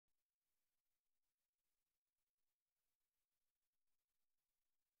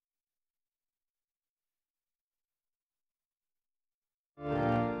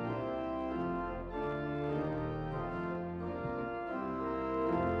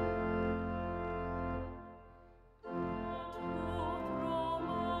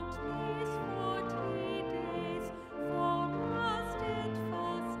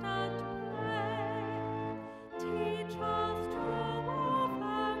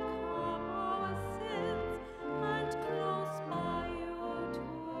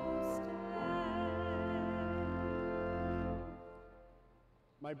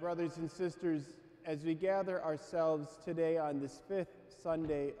My brothers and sisters, as we gather ourselves today on this fifth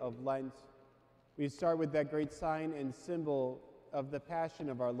Sunday of Lent, we start with that great sign and symbol of the Passion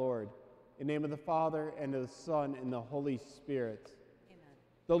of our Lord. In the name of the Father, and of the Son, and the Holy Spirit. Amen.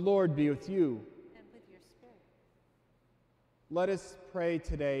 The Lord be with you. And with your spirit. Let us pray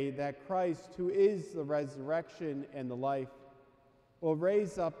today that Christ, who is the resurrection and the life, will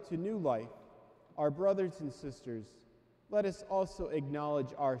raise up to new life our brothers and sisters. Let us also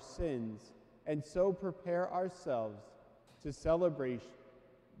acknowledge our sins and so prepare ourselves to celebrate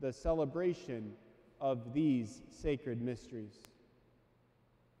the celebration of these sacred mysteries.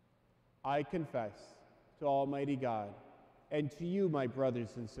 I confess to Almighty God and to you, my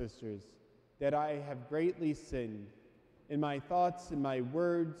brothers and sisters, that I have greatly sinned in my thoughts, in my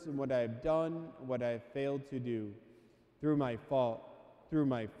words, in what I have done, and what I have failed to do, through my fault, through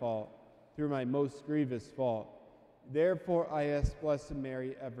my most grievous fault. Therefore I ask Blessed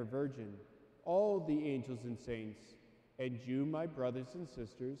Mary, ever Virgin, all the angels and saints, and you, my brothers and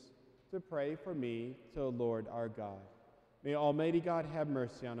sisters, to pray for me to the Lord our God. May Almighty God have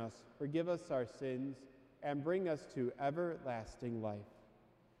mercy on us, forgive us our sins, and bring us to everlasting life.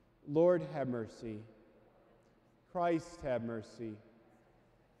 Lord, have mercy. Christ, have mercy.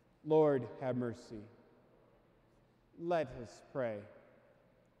 Lord, have mercy. Let us pray.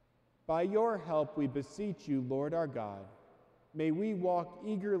 By your help, we beseech you, Lord our God, may we walk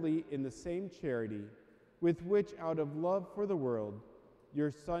eagerly in the same charity with which, out of love for the world,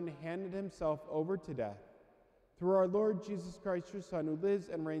 your Son handed himself over to death. Through our Lord Jesus Christ, your Son, who lives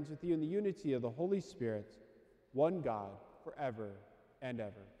and reigns with you in the unity of the Holy Spirit, one God, forever and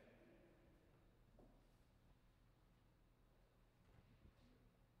ever.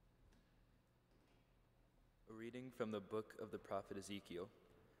 A reading from the book of the prophet Ezekiel.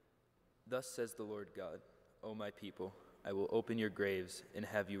 Thus says the Lord God, O my people, I will open your graves and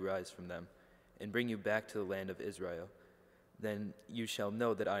have you rise from them, and bring you back to the land of Israel. Then you shall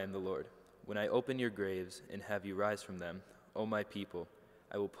know that I am the Lord. When I open your graves and have you rise from them, O my people,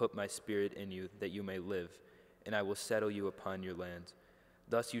 I will put my spirit in you that you may live, and I will settle you upon your lands.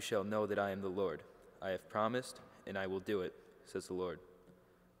 Thus you shall know that I am the Lord. I have promised, and I will do it, says the Lord.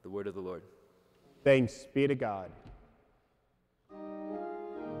 The word of the Lord. Thanks be to God.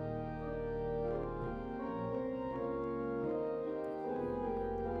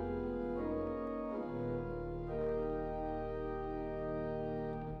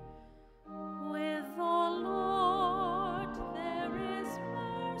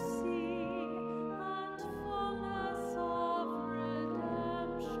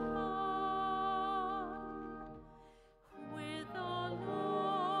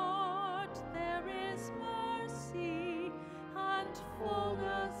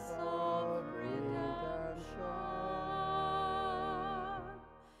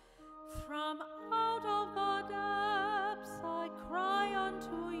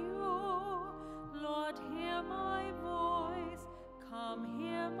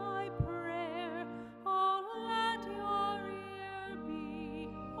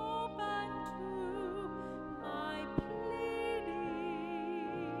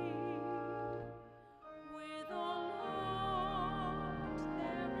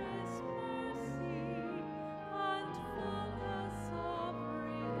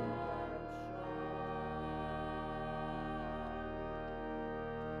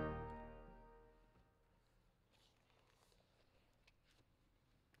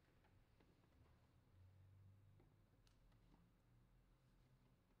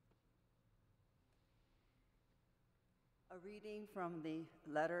 A reading from the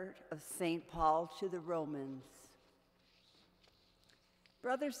letter of St. Paul to the Romans.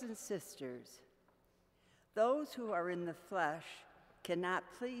 Brothers and sisters, those who are in the flesh cannot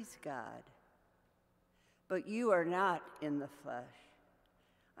please God, but you are not in the flesh.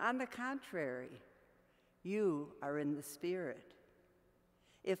 On the contrary, you are in the Spirit,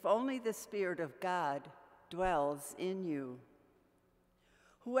 if only the Spirit of God dwells in you.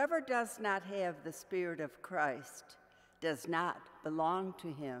 Whoever does not have the Spirit of Christ does not belong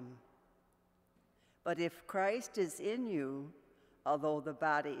to him. But if Christ is in you, although the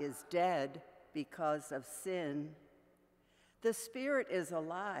body is dead because of sin, the Spirit is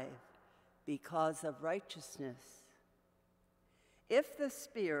alive because of righteousness. If the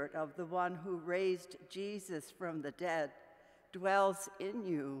Spirit of the one who raised Jesus from the dead dwells in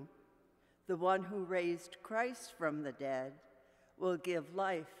you, the one who raised Christ from the dead will give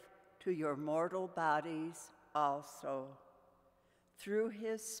life to your mortal bodies also, through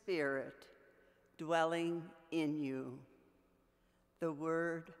his Spirit dwelling in you. The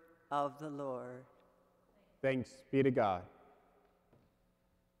word of the Lord. Thanks be to God.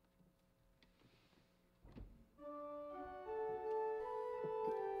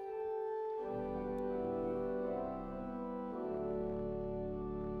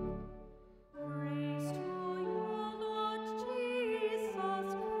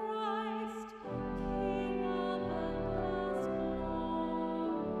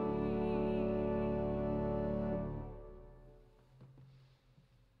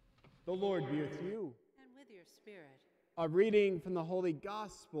 The Lord be with you. And with your spirit. A reading from the Holy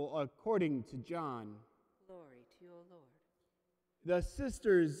Gospel according to John. Glory to you, O Lord. The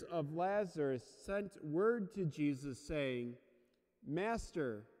sisters of Lazarus sent word to Jesus, saying,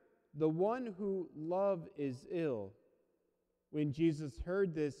 Master, the one who love is ill. When Jesus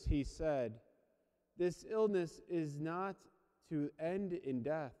heard this, he said, This illness is not to end in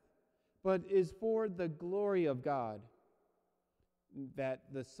death, but is for the glory of God, that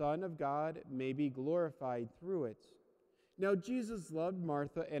the Son of God may be glorified through it. Now Jesus loved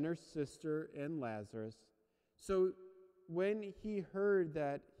Martha and her sister and Lazarus. So when he heard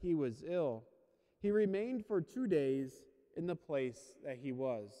that he was ill, he remained for 2 days in the place that he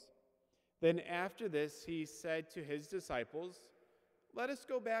was. Then after this he said to his disciples, Let us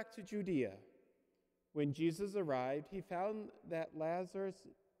go back to Judea. When Jesus arrived, he found that Lazarus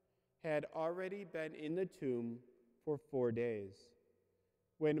had already been in the tomb for 4 days.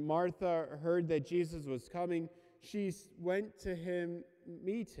 When Martha heard that Jesus was coming, she went to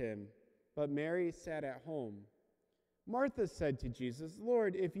meet him, but Mary sat at home. Martha said to Jesus,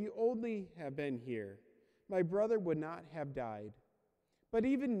 Lord, if you only had been here, my brother would not have died. But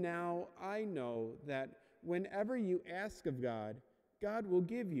even now I know that whenever you ask of God, God will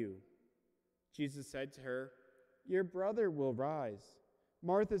give you. Jesus said to her, Your brother will rise.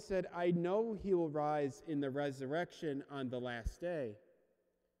 Martha said, I know he will rise in the resurrection on the last day.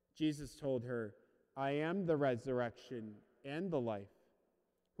 Jesus told her, I am the resurrection and the life.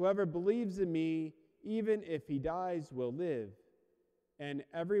 Whoever believes in me, even if he dies, will live. And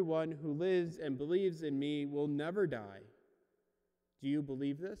everyone who lives and believes in me will never die. Do you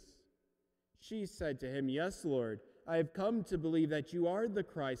believe this? She said to him, Yes, Lord. I have come to believe that you are the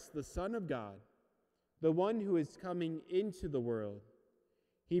Christ, the Son of God, the one who is coming into the world.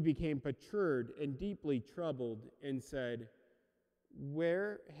 He became perturbed and deeply troubled and said,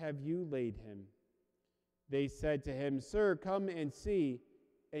 Where have you laid him? They said to him, Sir, come and see.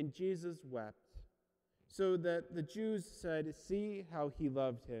 And Jesus wept. So that the Jews said, See how he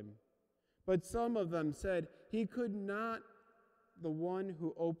loved him. But some of them said, He could not, the one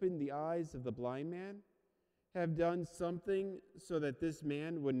who opened the eyes of the blind man, have done something so that this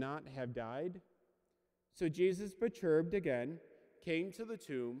man would not have died? So Jesus, perturbed again, came to the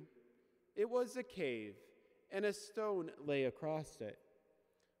tomb. It was a cave, and a stone lay across it.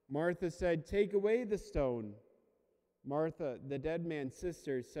 Martha said, Take away the stone. Martha, the dead man's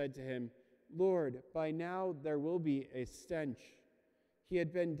sister, said to him, Lord, by now there will be a stench. He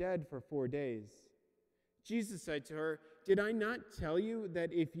had been dead for 4 days. Jesus said to her, Did I not tell you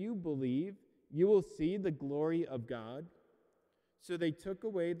that if you believe, you will see the glory of God? So they took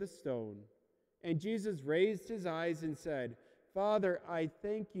away the stone. And Jesus raised his eyes and said, Father, I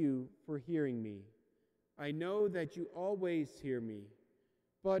thank you for hearing me. I know that you always hear me.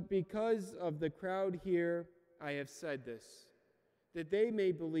 But because of the crowd here, I have said this, that they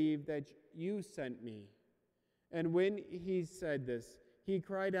may believe that you sent me. And when he said this, he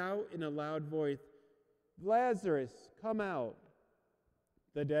cried out in a loud voice, Lazarus, come out.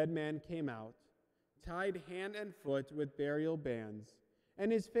 The dead man came out, tied hand and foot with burial bands,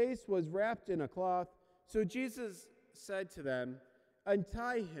 and his face was wrapped in a cloth. So Jesus said to them,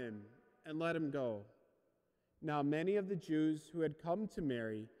 Untie him and let him go. Now many of the Jews who had come to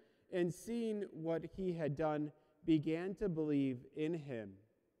Mary and seen what he had done began to believe in him.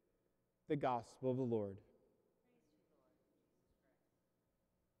 The Gospel of the Lord.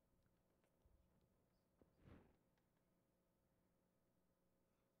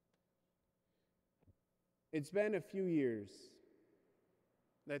 It's been a few years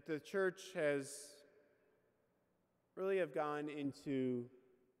that the church has really have gone into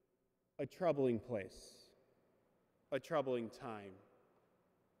a troubling place, a troubling time.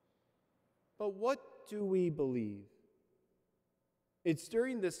 But what do we believe? It's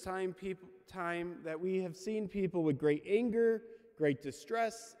during this time that we have seen people with great anger, great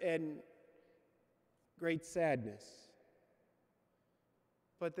distress, and great sadness.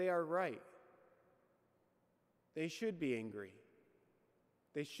 But they are right. They should be angry.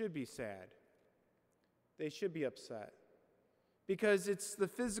 They should be sad. They should be upset. Because it's the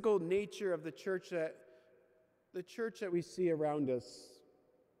physical nature of the church that we see around us,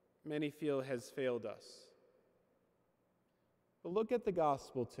 many feel has failed us. But look at the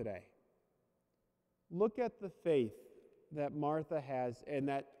gospel today. Look at the faith that Martha has and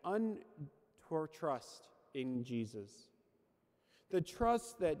that trust in Jesus. The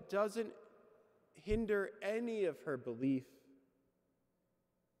trust that doesn't hinder any of her belief,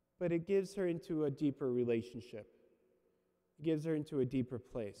 but it gives her into a deeper relationship. It gives her into a deeper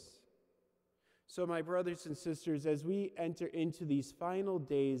place. So, my brothers and sisters, as we enter into these final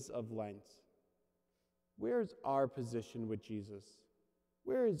days of Lent, where's our position with Jesus?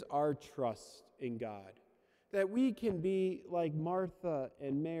 Where is our trust in God? That we can be like Martha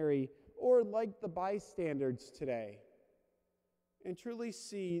and Mary, or like the bystanders today, and truly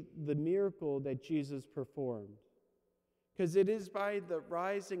see the miracle that Jesus performed. Because it is by the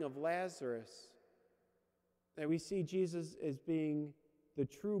rising of Lazarus that we see Jesus as being the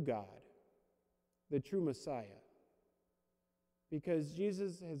true God, the true Messiah. Because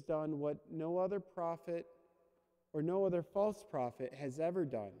Jesus has done what no other prophet or no other false prophet has ever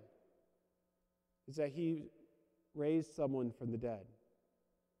done, is that he raised someone from the dead.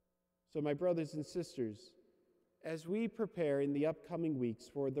 So, my brothers and sisters, as we prepare in the upcoming weeks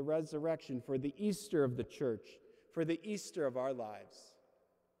for the resurrection, for the Easter of the church, for the Easter of our lives,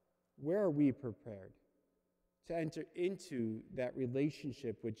 where are we prepared to enter into that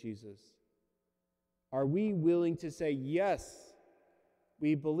relationship with Jesus? Are we willing to say, yes,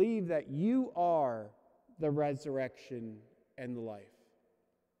 we believe that you are the resurrection and the life,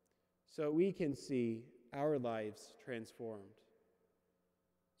 so we can see our lives transformed?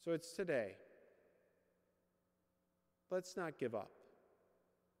 So it's today. Let's not give up.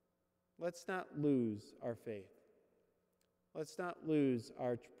 Let's not lose our faith. Let's not lose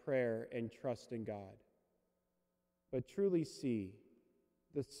our prayer and trust in God, but truly see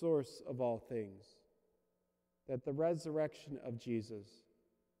the source of all things, that the resurrection of Jesus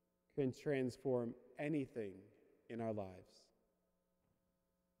can transform anything in our lives.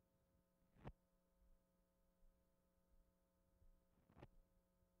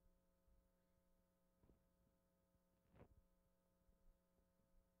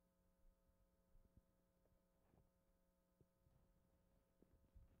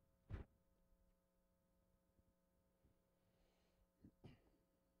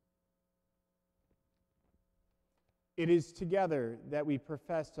 It is together that we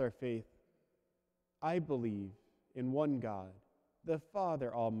profess our faith. I believe in one God, the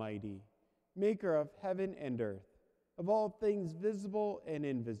Father Almighty, maker of heaven and earth, of all things visible and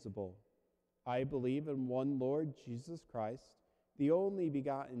invisible. I believe in one Lord Jesus Christ, the only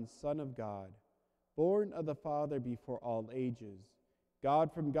begotten Son of God, born of the Father before all ages,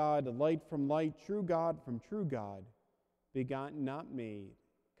 God from God, light from light, true God from true God, begotten, not made,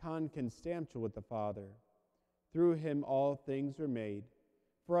 consubstantial with the Father. Through him all things were made.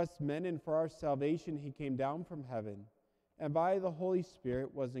 For us men and for our salvation he came down from heaven, and by the Holy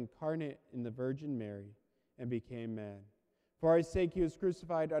Spirit was incarnate in the Virgin Mary, and became man. For our sake he was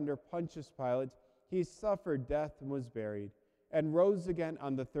crucified under Pontius Pilate. He suffered death and was buried, and rose again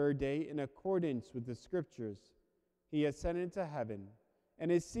on the third day in accordance with the Scriptures. He ascended to heaven,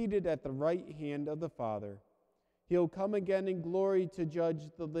 and is seated at the right hand of the Father. He'll come again in glory to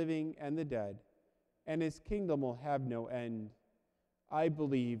judge the living and the dead, and his kingdom will have no end. I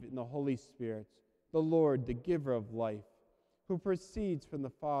believe in the Holy Spirit, the Lord, the giver of life, who proceeds from the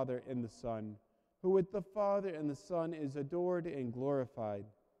Father and the Son, who with the Father and the Son is adored and glorified,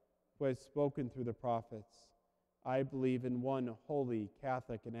 who has spoken through the prophets. I believe in one holy,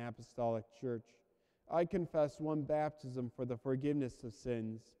 Catholic, and apostolic church. I confess one baptism for the forgiveness of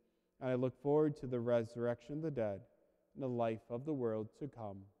sins, and I look forward to the resurrection of the dead and the life of the world to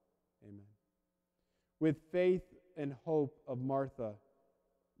come. Amen. With faith and hope of Martha,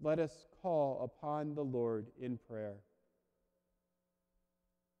 let us call upon the Lord in prayer.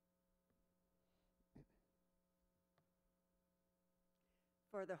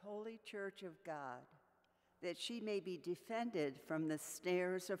 For the Holy Church of God, that she may be defended from the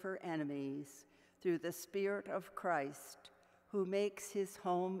snares of her enemies through the Spirit of Christ, who makes his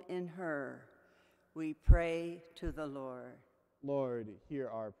home in her, we pray to the Lord. Lord, hear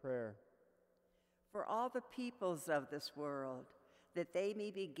our prayer. For all the peoples of this world, that they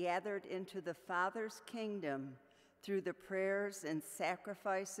may be gathered into the Father's kingdom through the prayers and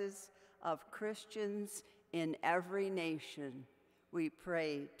sacrifices of Christians in every nation, we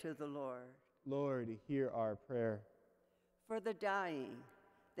pray to the Lord. Lord, hear our prayer. For the dying,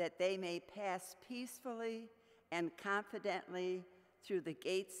 that they may pass peacefully and confidently through the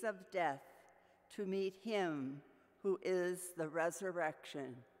gates of death to meet him who is the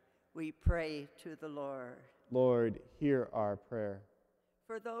resurrection, we pray to the Lord. Lord, hear our prayer.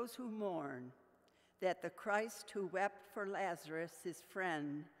 For those who mourn, that the Christ who wept for Lazarus, his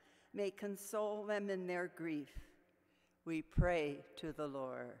friend, may console them in their grief, we pray to the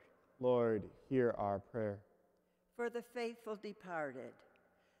Lord. Lord, hear our prayer. For the faithful departed,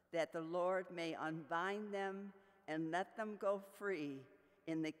 that the Lord may unbind them and let them go free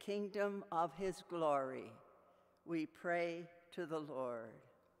in the kingdom of his glory, we pray to the Lord.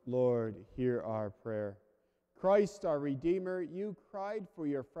 Lord, hear our prayer. Christ, our Redeemer, you cried for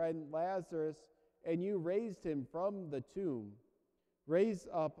your friend Lazarus, and you raised him from the tomb. Raise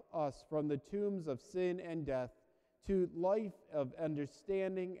up us from the tombs of sin and death to life of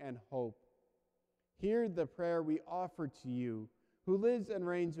understanding and hope. Hear the prayer we offer to you, who lives and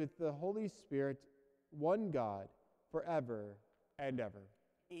reigns with the Holy Spirit, one God, forever and ever.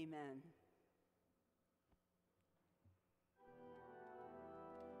 Amen.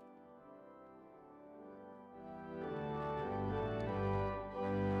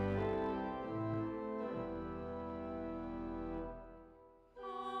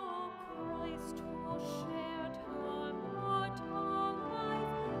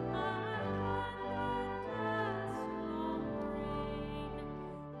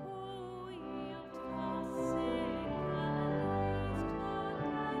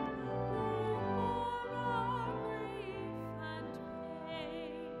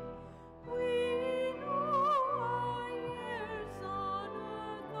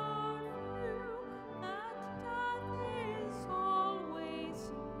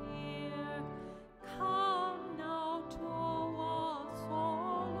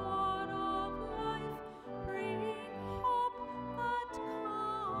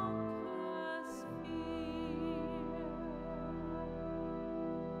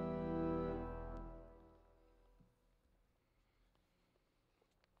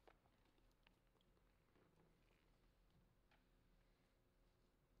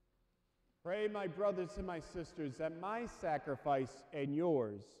 Pray, my brothers and my sisters, that my sacrifice and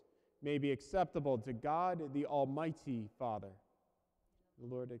yours may be acceptable to God, the Almighty Father.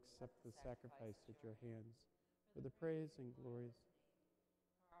 The Lord accept the sacrifice at your hands for the praise and glories.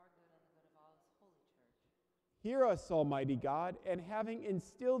 For our good and the good of all his holy church. Hear us, Almighty God, and having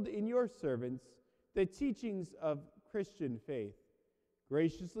instilled in your servants the teachings of Christian faith,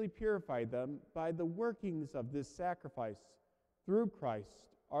 graciously purify them by the workings of this sacrifice through Christ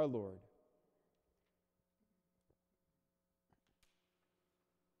our Lord.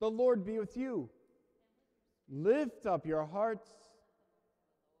 The Lord be with you. Lift up your hearts.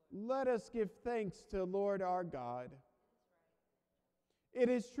 Let us give thanks to the Lord our God. It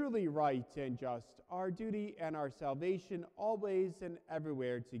is truly right and just, our duty and our salvation, always and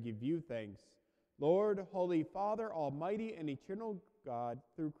everywhere to give you thanks. Lord, Holy Father, Almighty and eternal God,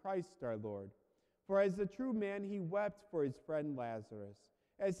 through Christ our Lord. For as the true man he wept for his friend Lazarus.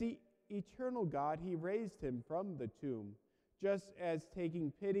 As the eternal God he raised him from the tomb. Just as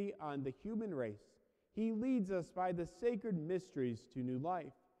taking pity on the human race, he leads us by the sacred mysteries to new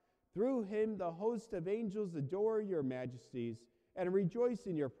life. Through him the host of angels adore your majesties and rejoice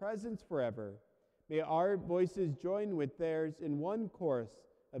in your presence forever. May our voices join with theirs in one chorus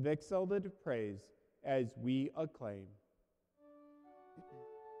of exalted praise as we acclaim.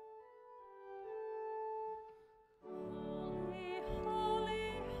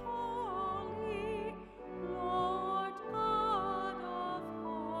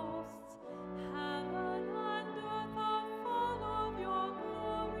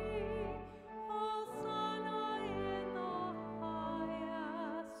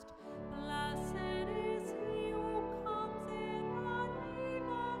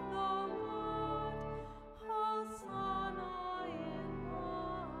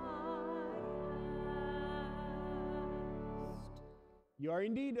 You are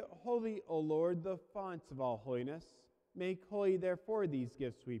indeed holy, O Lord, the font of all holiness. Make holy, therefore, these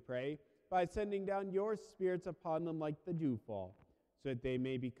gifts, we pray, by sending down your spirits upon them like the dewfall, so that they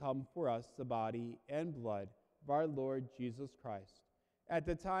may become for us the body and blood of our Lord Jesus Christ. At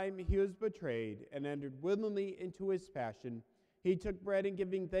the time he was betrayed and entered willingly into his passion, he took bread and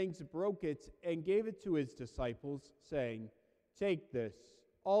giving thanks, broke it, and gave it to his disciples, saying, "Take this,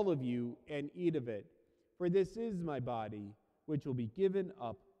 all of you, and eat of it, for this is my body, which will be given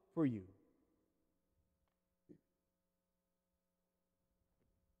up for you."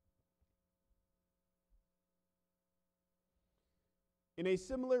 In a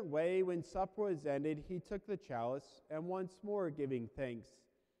similar way, when supper was ended, he took the chalice, and once more giving thanks,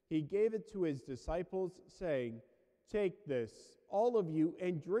 he gave it to his disciples, saying, "Take this, all of you,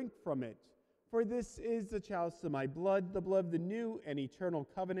 and drink from it, for this is the chalice of my blood, the blood of the new and eternal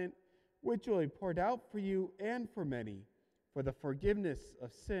covenant, which will be poured out for you and for many, for the forgiveness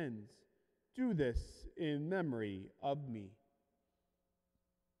of sins. Do this in memory of me."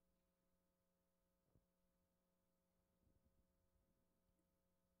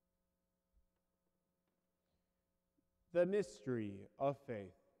 The mystery of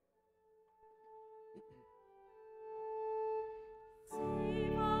faith.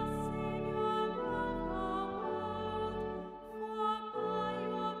 Save us, Savior of the world, for by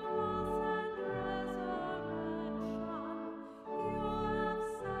your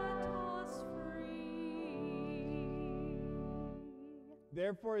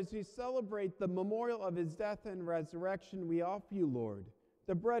Therefore, as we celebrate the memorial of his death and resurrection, we offer you, Lord,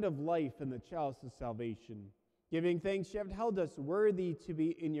 the bread of life and the chalice of salvation. Giving thanks, you have held us worthy to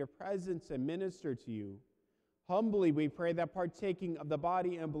be in your presence and minister to you. Humbly we pray that partaking of the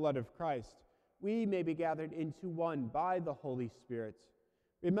body and blood of Christ, we may be gathered into one by the Holy Spirit.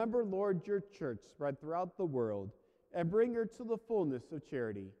 Remember, Lord, your church spread throughout the world, and bring her to the fullness of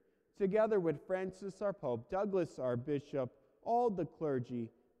charity. Together with Francis our Pope, Douglas our Bishop, all the clergy,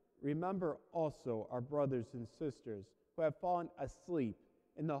 remember also our brothers and sisters who have fallen asleep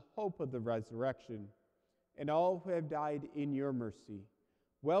in the hope of the resurrection, and all who have died in your mercy.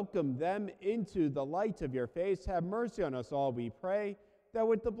 Welcome them into the light of your face. Have mercy on us all, we pray, that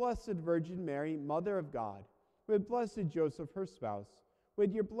with the Blessed Virgin Mary, Mother of God, with blessed Joseph, her spouse,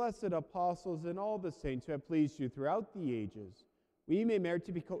 with your blessed apostles and all the saints who have pleased you throughout the ages, we may merit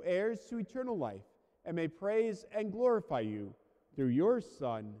to be co-heirs to eternal life, and may praise and glorify you through your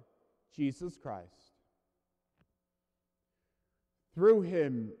Son, Jesus Christ. Through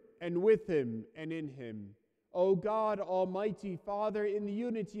him, and with him, and in him, O God, Almighty Father, in the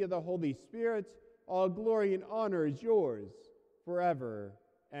unity of the Holy Spirit, all glory and honor is yours forever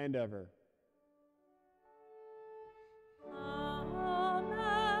and ever. Amen. Amen.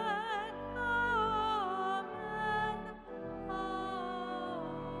 Amen.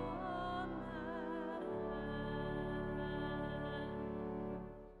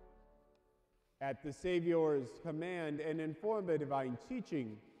 At the Savior's command and informed by divine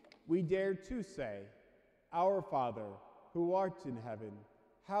teaching, we dare to say, Our Father, who art in heaven,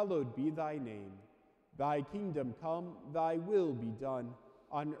 hallowed be thy name. Thy kingdom come, thy will be done,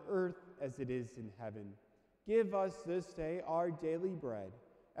 on earth as it is in heaven. Give us this day our daily bread,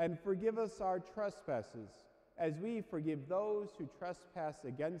 and forgive us our trespasses, as we forgive those who trespass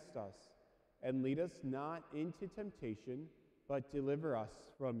against us. And lead us not into temptation, but deliver us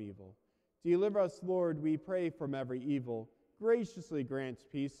from evil. Deliver us, Lord, we pray, from every evil. Graciously grant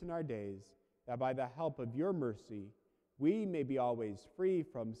peace in our days, that by the help of your mercy, we may be always free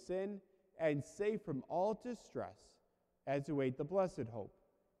from sin and safe from all distress, as we await the blessed hope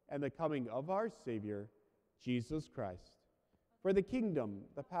and the coming of our Savior, Jesus Christ. For the kingdom,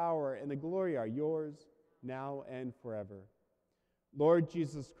 the power, and the glory are yours, now and forever. Lord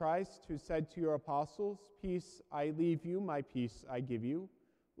Jesus Christ, who said to your apostles, Peace I leave you, my peace I give you,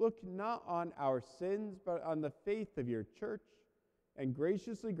 look not on our sins, but on the faith of your church, and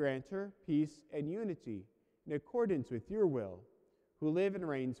graciously grant her peace and unity in accordance with your will, who live and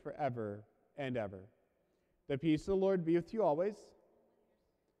reigns forever and ever. The peace of the Lord be with you always.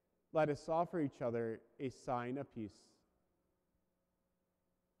 Let us offer each other a sign of peace.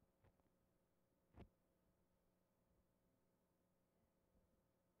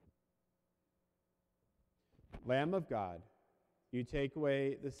 Lamb of God, you take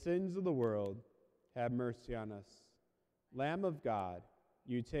away the sins of the world, have mercy on us. Lamb of God,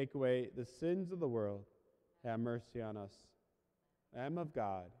 you take away the sins of the world, have mercy on us. Lamb of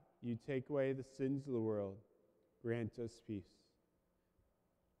God, you take away the sins of the world, grant us peace.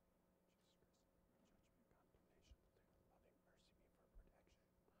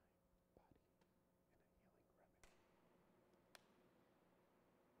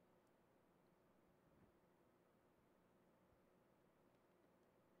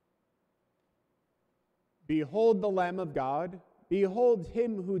 Behold the Lamb of God. Behold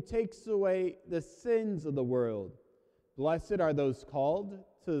him who takes away the sins of the world. Blessed are those called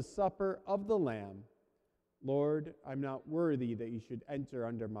to the supper of the Lamb. Lord, I'm not worthy that you should enter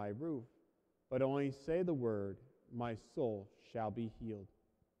under my roof, but only say the word, my soul shall be healed.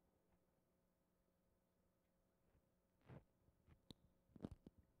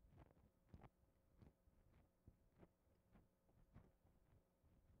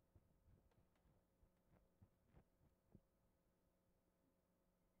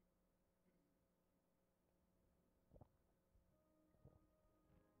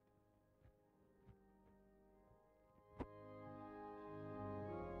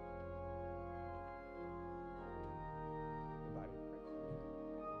 The body of Christ.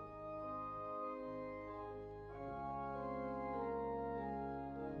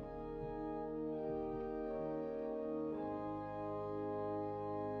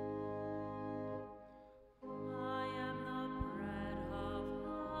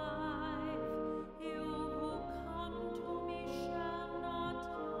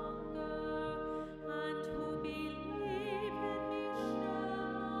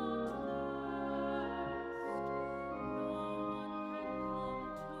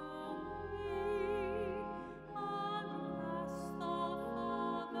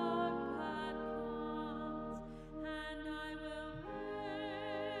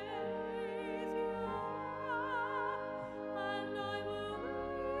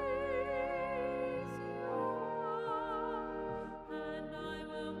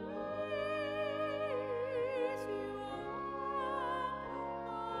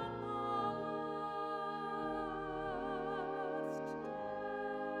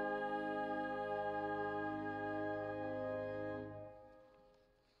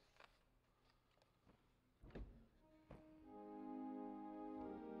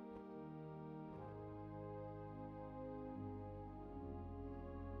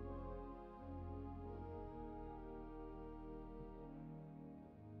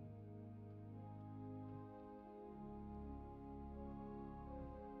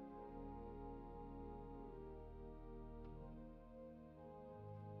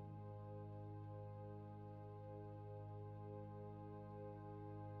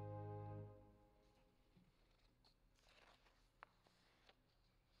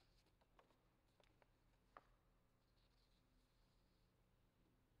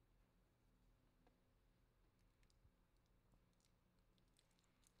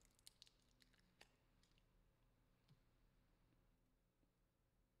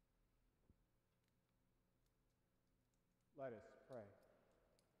 Let us pray.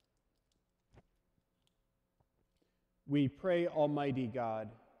 We pray, Almighty God,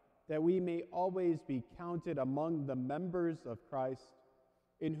 that we may always be counted among the members of Christ,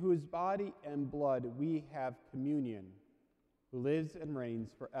 in whose body and blood we have communion, who lives and reigns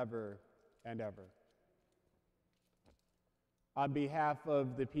forever and ever. On behalf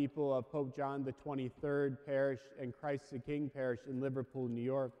of the people of Pope John the 23rd Parish and Christ the King Parish in Liverpool, New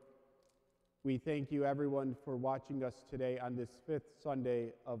York, we thank you, everyone, for watching us today on this 5th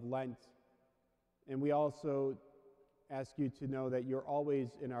Sunday of Lent. And we also ask you to know that you're always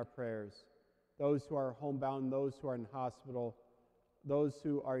in our prayers. Those who are homebound, those who are in hospital, those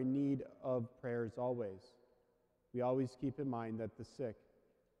who are in need of prayers always. We always keep in mind that the sick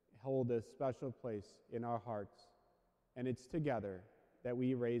hold a special place in our hearts, and it's together that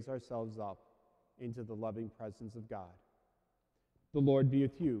we raise ourselves up into the loving presence of God. The Lord be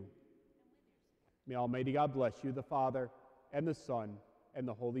with you. May Almighty God bless you, the Father, and the Son, and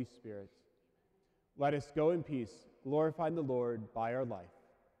the Holy Spirit. Let us go in peace, glorifying the Lord by our life.